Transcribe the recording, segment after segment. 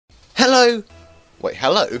Hello! Wait,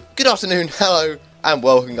 hello? Good afternoon, hello, and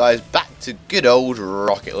welcome guys back to good old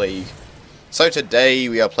Rocket League. So today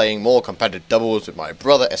we are playing more competitive doubles with my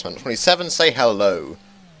brother, S-Man27. Say hello.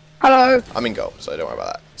 Hello. I'm in goal, so don't worry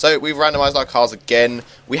about that. So we've randomised our cars again.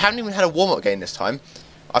 We haven't even had a warm-up game this time.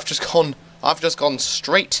 I've just gone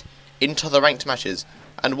straight into the ranked matches.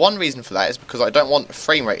 And one reason for that is because I don't want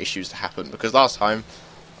frame rate issues to happen, because last time,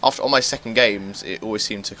 after all my second games, it always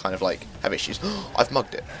seemed to kind of like have issues. I've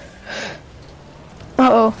mugged it.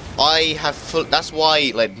 Uh-oh. I have full. That's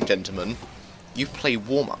why, ladies and gentlemen, you play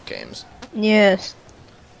warm-up games. Yes.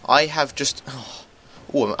 I have just.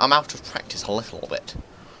 Oh, I'm out of practice a little bit.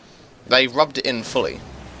 They rubbed it in fully.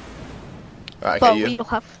 Right, okay, But you. we'll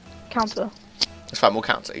have counter. It's fine, we'll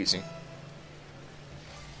counter easy.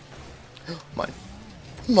 Mine.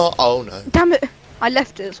 Oh no. Damn it! I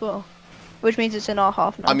left it as well. Which means it's in our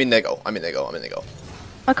half now. I'm in their goal. I'm in their goal. I'm in their goal.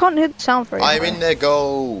 I can't hear the sound very I'm high. in their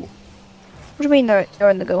goal. What do you mean they're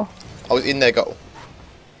in the goal? I was in their goal.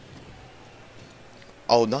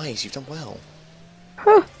 Oh, nice. You've done well.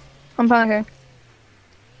 Huh. I'm panicking.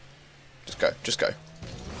 Just go. Just go.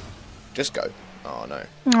 Just go. Oh no.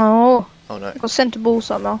 Oh. Oh no. I got sent a ball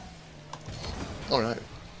somehow. Oh no.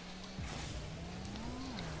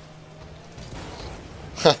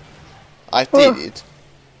 I did it.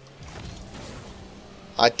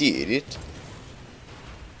 I did it.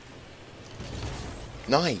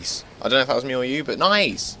 Nice. I don't know if that was me or you, but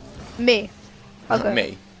nice. Me. Okay.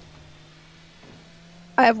 Me.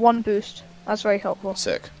 I have one boost. That's very helpful.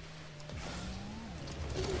 Sick.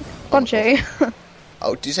 Punchy.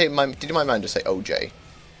 Oh, did my man just say OJ?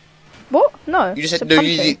 What? No. You just said it's a no.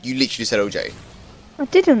 punchy. You literally said OJ. I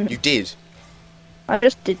didn't. You did. I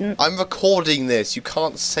just didn't. I'm recording this. You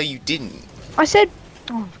can't say you didn't. I said.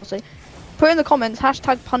 Oh, I'll say. Put in the comments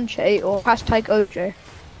hashtag punchy or hashtag OJ.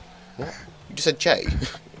 What? You just said J.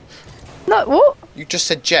 No. What? You just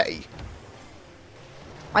said J.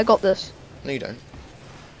 I got this. No, you don't.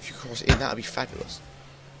 If you cross it in, that'd be fabulous.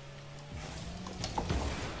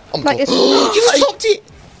 Oh my Like god. it's- You stopped it!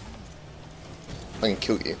 I'm gonna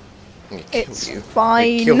kill you. I'm gonna kill It's you.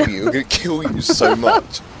 fine. I'm gonna kill you. I'm gonna kill you so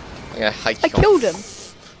much. I'm gonna hate I you. killed him.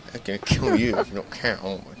 I'm gonna kill you if you don't care.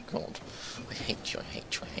 Oh my god. I hate you, I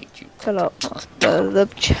hate you, I hate you. Shut up. Tell the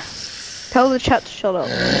chat to shut up.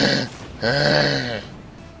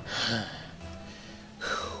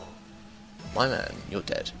 My man, you're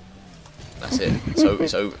dead. That's it.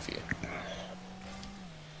 It's over for you.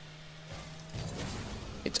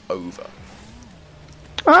 It's over.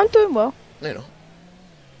 I'm doing well. No, you're not.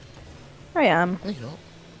 I am. No, you're not.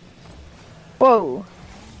 Whoa.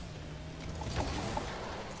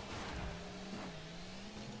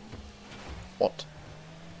 What?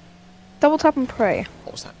 Double tap and pray.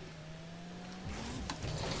 What was that?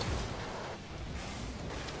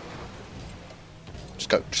 Just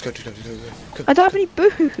go, just go, just go, just go, just go. I don't have any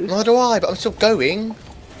boost. Neither do I, but I'm still going.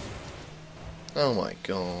 Oh my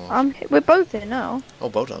god. We're both here now. Oh,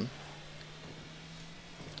 well done.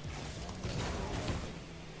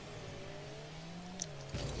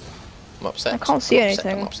 I'm upset. I can't see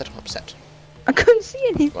anything. I'm upset, I'm upset. I couldn't see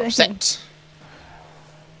anything. I'm upset.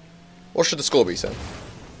 What should the score be, sir?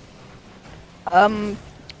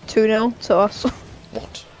 2-0 to us.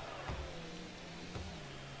 What?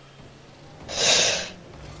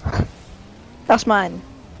 That's mine.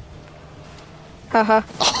 Haha.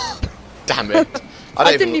 Damn it.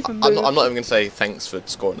 I didn't even move. I'm not even going to say thanks for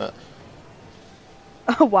scoring that.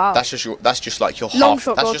 Oh wow. That's just like your Long half.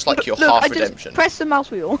 shot That's goal. just like your Look, half I just redemption. press the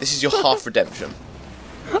mouse wheel. This is your half redemption.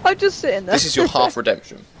 I'm just sitting there. This is your half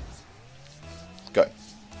redemption. Go.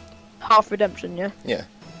 Half redemption, yeah. Yeah.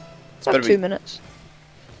 It's About better 2 be. minutes.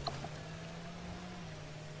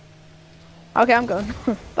 Okay, I'm going.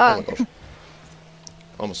 Oh Bye. my gosh.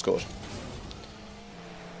 Almost scored.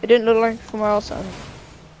 It didn't look like from where else.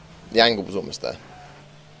 The angle was almost there.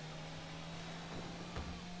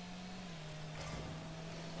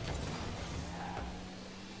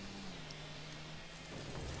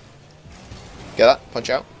 Get that? Punch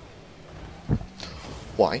out.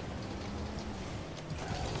 Why?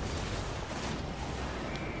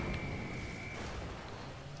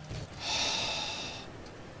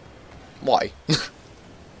 Why?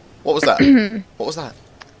 What was that? What was that?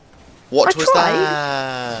 What I was tried.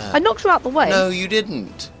 that? I knocked you out the way. No, you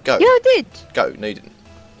didn't. Go. Yeah, I did. Go. No, you didn't.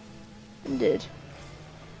 I did.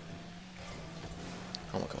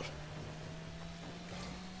 Oh my god.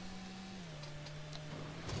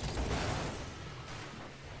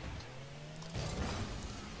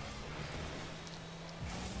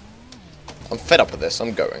 I'm fed up with this.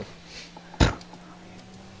 I'm going.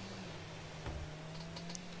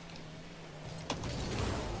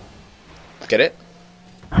 Get it?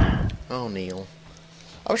 Oh, Neil.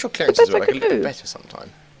 I wish your clearances were like a little bit better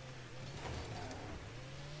sometime.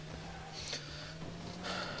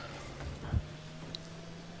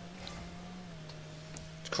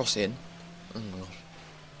 Cross in. Oh my god.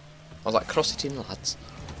 I was like, cross it in, lads.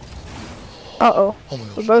 Uh-oh. Oh my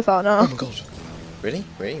god. We're both out now. Oh my god. Really?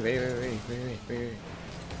 Really?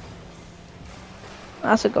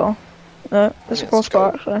 That's a goal. No, that's a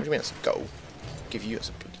crossbar, actually. What do you mean that's a goal? Give you as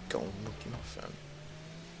a bloody goal, knock him off, fam.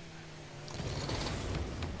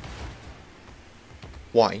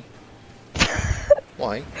 Why?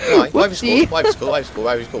 Why? Why have you scored? Why have you scored? Why have you scored?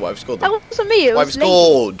 Why have you scored? Why have you scored? That wasn't me, it Why have was you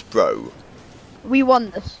scored, bro? We won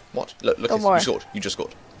this. What? Look, you scored. You just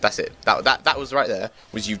scored. That's it. That was right there.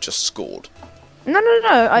 Was you just scored? No.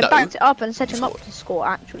 I backed it up and set him up to score,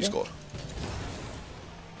 actually. You scored.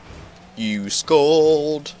 You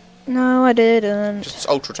scored. No, I didn't. Just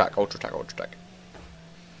ultra attack. Ultra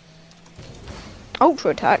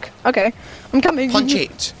attack? Okay. I'm coming. Punch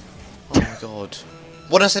it. Oh my god.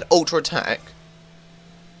 When I said ultra attack.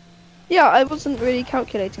 Yeah, I wasn't really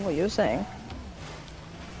calculating what you were saying.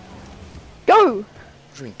 Go! What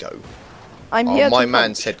do you mean go? I'm here to my man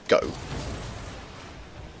punch. said go.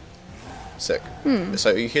 Sick.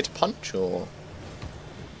 So are you here to punch or?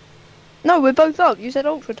 No, we're both up. You said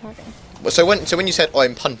ultra attacking. So when you said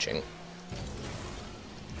I'm punching,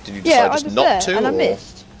 did you decide just not to? And I or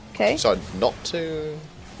missed. Okay. Decide not to.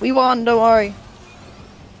 We won. Don't worry.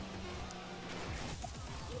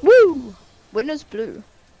 Woo! Winner's blue.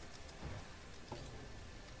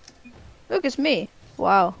 Look, it's me.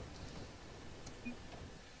 Wow.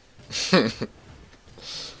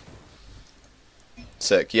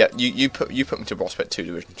 Sick. Yeah, you put me to Prospect 2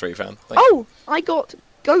 Division 3, fam. Oh, I got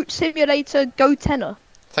Goat Simulator Go Tenor.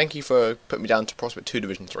 Thank you for putting me down to Prospect 2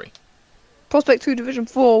 Division 3. Prospect 2 Division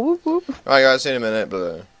 4. Whoop whoop. Alright guys, see you in a minute,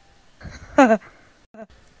 but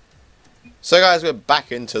so guys, we're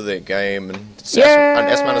back into the game and S-Man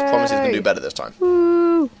has promised he's going to do better this time.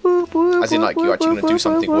 Whoop, whoop, whoop, As in, like, you're actually going to do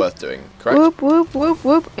something worth doing, correct? Whoop whoop whoop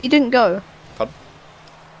whoop. He didn't go. Pardon?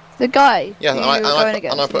 The guy. Yeah, who and you were going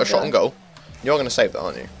against I put a didn't shot go. on goal. You're going to save that,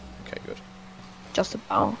 aren't you? Okay, good. Just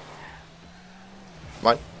about.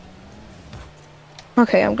 Mine?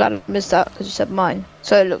 Okay, I'm glad I missed that because you said mine.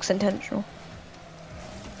 So it looks intentional.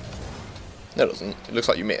 No, it doesn't. It looks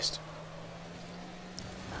like you missed.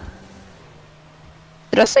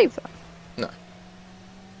 Did I save that? No.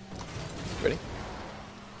 Ready?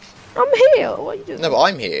 I'm here. What are you doing? No, but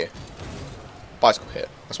I'm here. Bicycle hit.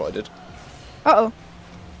 That's what I did. Uh-oh.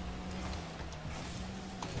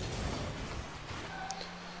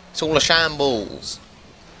 It's all a shambles.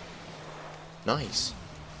 Nice.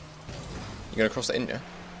 You're gonna cross that in, yeah?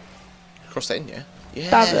 Cross that in, yeah?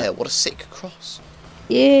 Yeah, what a sick cross.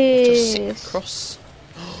 Yes. What a sick cross.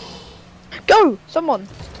 Go! Someone!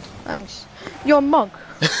 Thanks. You're a mug.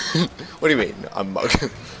 What do you mean? I'm a mug.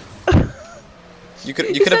 you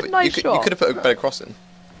could have put a better cross in.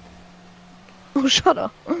 Oh, shut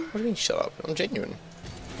up. What do you mean shut up? I'm genuine.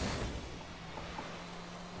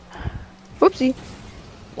 Whoopsie.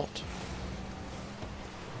 What?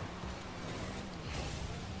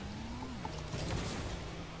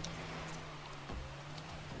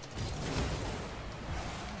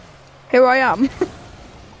 Here I am.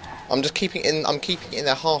 I'm just keeping it in. I'm keeping it in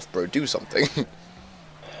their half, bro. Do something.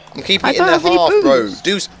 I'm keeping I it in don't their have any half, bro.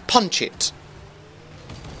 boost. Punch it.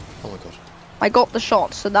 Oh my god. I got the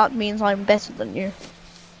shot, so that means I'm better than you.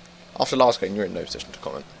 After last game, you're in no position to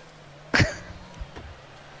comment.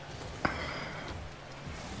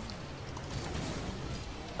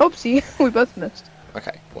 Oopsie, we both missed.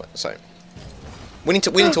 Okay. So we need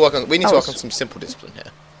to work on some simple discipline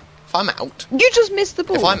here. If I'm out, You just missed the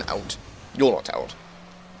ball. if I'm out, you're not out.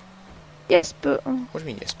 Yes, but What do you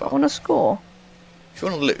mean, yes, I but? want to score. If you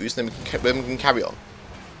want to lose, then we can carry on.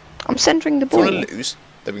 I'm centering the If you ball. want to lose,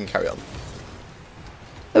 then we can carry on.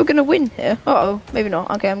 We're gonna win here. Uh-oh, maybe not.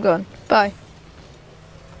 Okay, I'm going. Bye.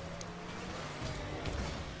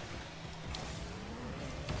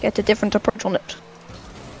 Get a different approach on it.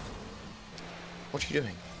 What are you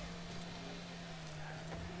doing?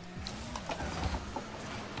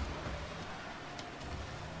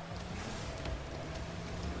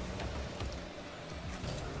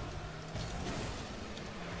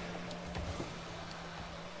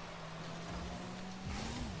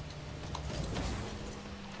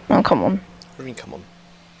 Oh, come on. What do you mean, come on?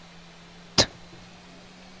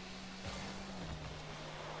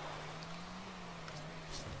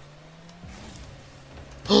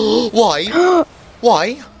 Why?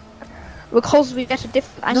 Why? Because we get a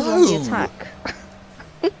different angle on the No. attack.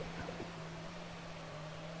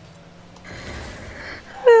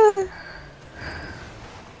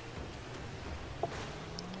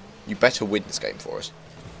 better win this game for us.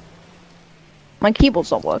 My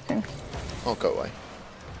keyboard's not working. Oh, go away.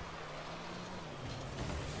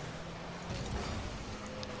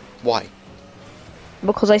 Why?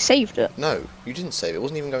 Because I saved it. No, you didn't save it. It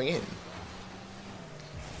wasn't even going in.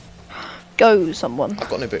 Go, someone. I've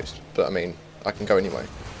got no boost, but I mean, I can go anyway.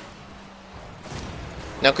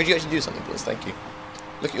 Now, could you actually do something, please? Thank you.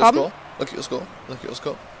 Look at your score. Look at your score. Look at your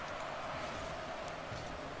score.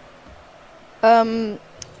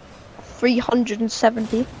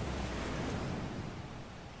 370.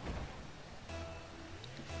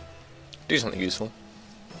 Do something useful.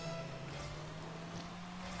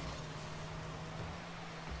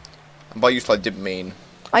 And by useful, I didn't mean...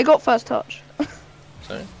 I got first touch.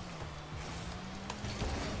 So?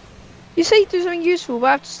 You say do something useful, but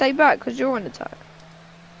I have to stay back because you're on attack.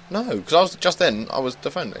 No, because I was just then, I was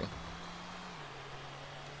defending.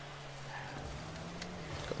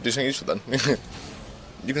 Do something useful then.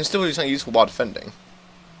 You can still do something useful while defending.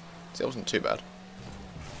 See, that wasn't too bad.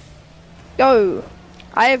 Go!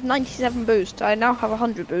 I have 97 boost. I now have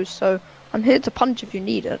 100 boost, so I'm here to punch if you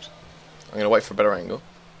need it. I'm going to wait for a better angle.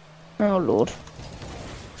 Oh lord.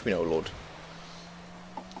 Which we know, Lord.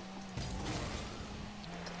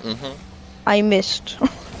 I missed.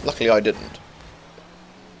 Luckily I didn't.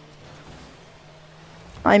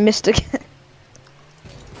 I missed again.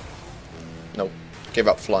 No. Gave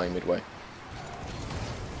up flying midway.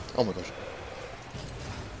 Oh my gosh.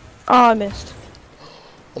 Oh, I missed.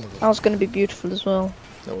 Oh my god. That was going to be beautiful as well.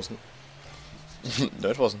 No, it wasn't. No,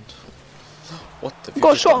 it wasn't. What have you Got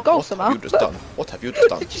a just shot done? on goal What somehow. have you just done? What have you just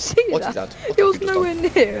done? Did you see What that? have you done? What It have was you just nowhere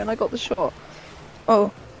done? near, and I got the shot.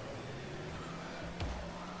 Oh.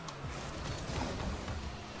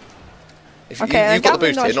 If Okay, you've got the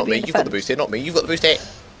Gavin boost here, should not be me. in You've got the defence. boost here, not me. You've got the boost here.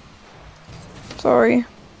 Sorry.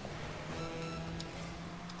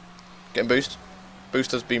 Getting boost.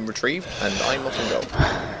 Boost has been retrieved, and I'm not in goal.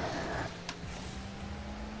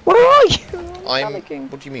 Where are you? I'm. panicking.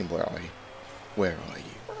 What do you mean? Where are you? Where are you?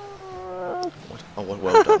 What? Oh,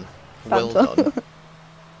 well done. Well Banter. done.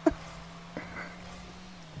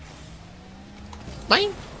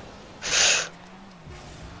 Mine.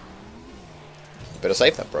 Better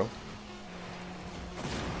save that, bro.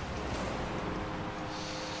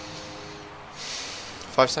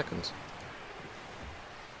 Five seconds.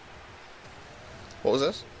 What was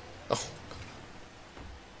this? Oh.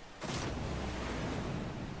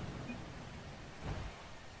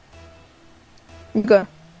 Go.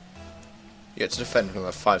 You get to defend for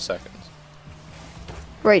another 5 seconds.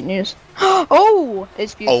 Great news. Oh,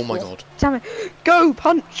 it's beautiful. Oh my god. Damn it. Go,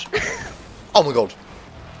 punch. Oh my god.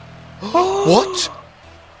 What?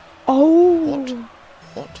 Oh.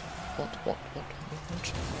 What? What?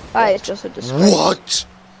 That is just a disgrace. What?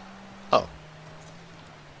 Oh,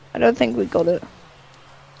 I don't think we got it.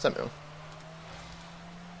 Samuel.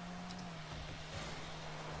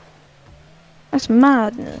 That's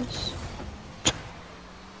madness.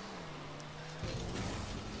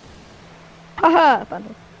 Haha,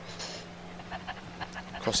 Bandle.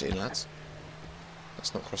 Cross it in, lads.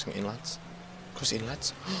 That's not crossing it in, lads. Cross it in,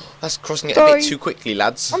 lads. That's crossing it a Sorry. bit too quickly,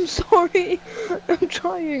 lads. I'm sorry. I'm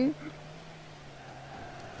trying.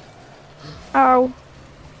 Ow.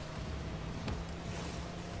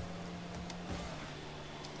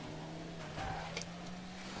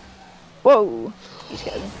 Whoa. He's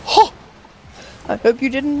getting. Ha! I hope you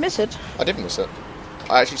didn't miss it. I didn't miss it.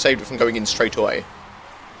 I actually saved it from going in straight away.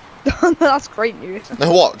 That's great news.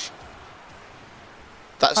 Now watch.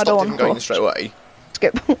 That I don't stopped it from want going in watch. straight away.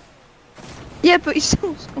 Skip. Yeah, but he's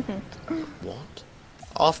still scored. What?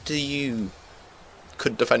 After you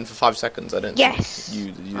could defend for 5 seconds, I don't Yes!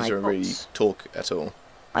 think you I didn't got- really talk at all.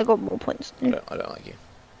 I got more points. I don't like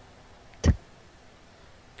you.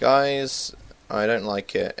 Guys, I don't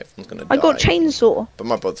like it. Everyone's gonna die. I got chainsaw. But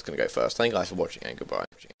my brother's gonna go first. Thank you guys for watching and goodbye.